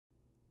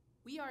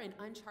We are in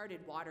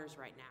uncharted waters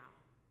right now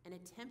and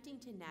attempting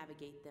to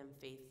navigate them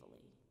faithfully.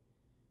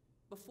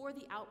 Before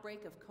the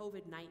outbreak of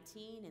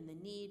COVID-19 and the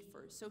need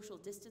for social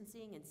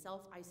distancing and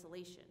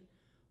self-isolation,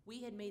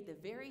 we had made the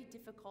very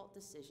difficult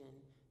decision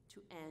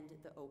to end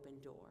the open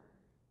door.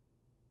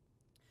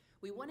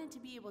 We wanted to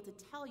be able to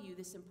tell you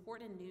this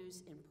important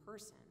news in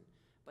person,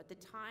 but the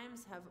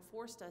times have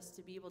forced us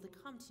to be able to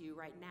come to you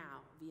right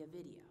now via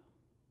video.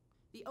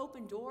 The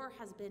Open Door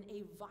has been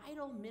a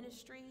vital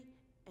ministry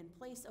and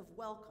place of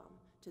welcome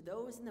to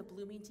those in the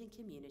Bloomington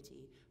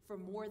community for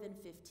more than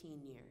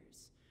 15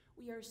 years.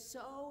 We are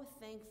so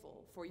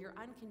thankful for your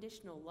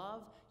unconditional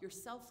love, your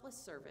selfless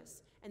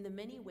service, and the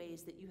many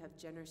ways that you have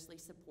generously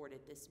supported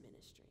this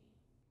ministry.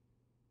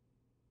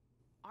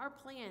 Our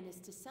plan is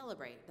to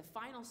celebrate the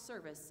final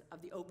service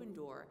of the Open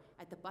Door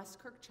at the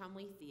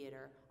Buskirk-Chumley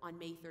Theater on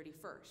May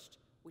 31st,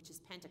 which is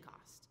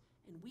Pentecost,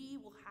 and we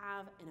will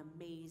have an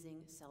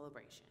amazing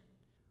celebration.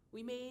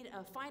 We made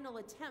a final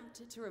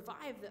attempt to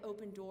revive the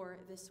Open Door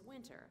this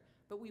winter,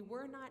 but we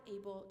were not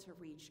able to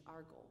reach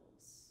our goals.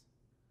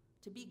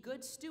 To be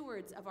good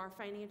stewards of our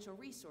financial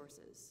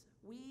resources,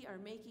 we are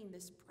making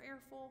this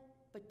prayerful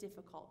but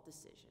difficult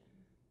decision.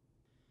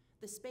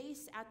 The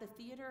space at the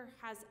theater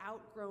has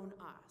outgrown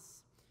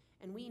us,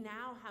 and we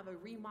now have a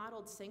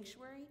remodeled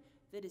sanctuary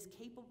that is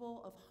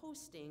capable of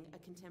hosting a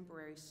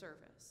contemporary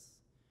service.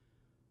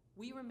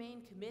 We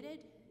remain committed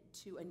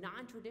to a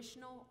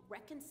non-traditional,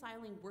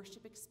 reconciling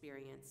worship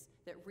experience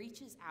that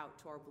reaches out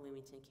to our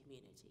Bloomington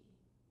community.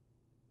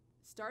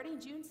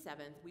 Starting June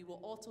 7th, we will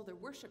alter the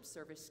worship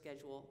service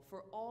schedule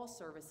for all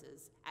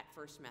services at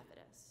First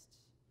Methodist.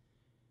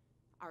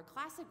 Our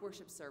classic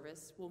worship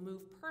service will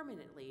move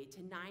permanently to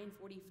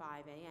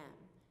 9:45 a.m.,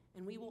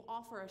 and we will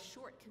offer a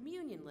short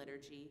communion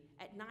liturgy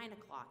at 9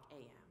 o'clock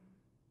a.m.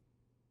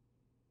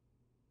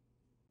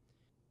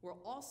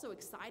 We're also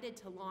excited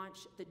to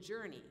launch The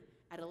Journey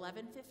at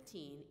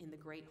 11:15 in the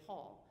Great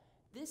Hall.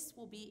 This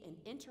will be an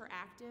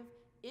interactive,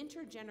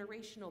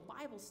 intergenerational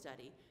Bible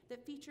study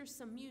that features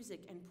some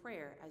music and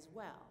prayer as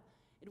well.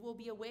 It will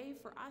be a way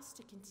for us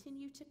to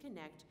continue to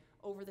connect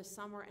over the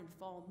summer and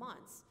fall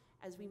months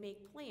as we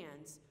make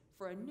plans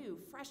for a new,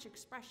 fresh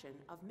expression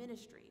of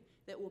ministry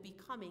that will be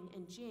coming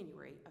in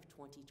January of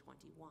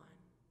 2021.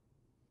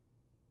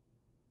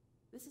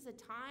 This is a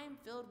time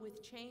filled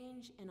with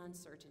change and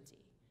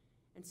uncertainty.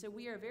 And so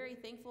we are very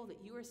thankful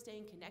that you are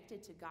staying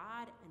connected to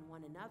God and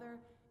one another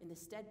in the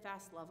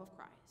steadfast love of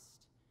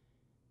Christ.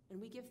 And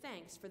we give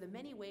thanks for the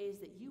many ways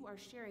that you are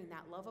sharing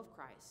that love of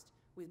Christ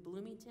with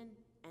Bloomington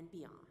and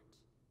beyond.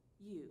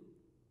 You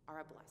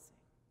are a blessing.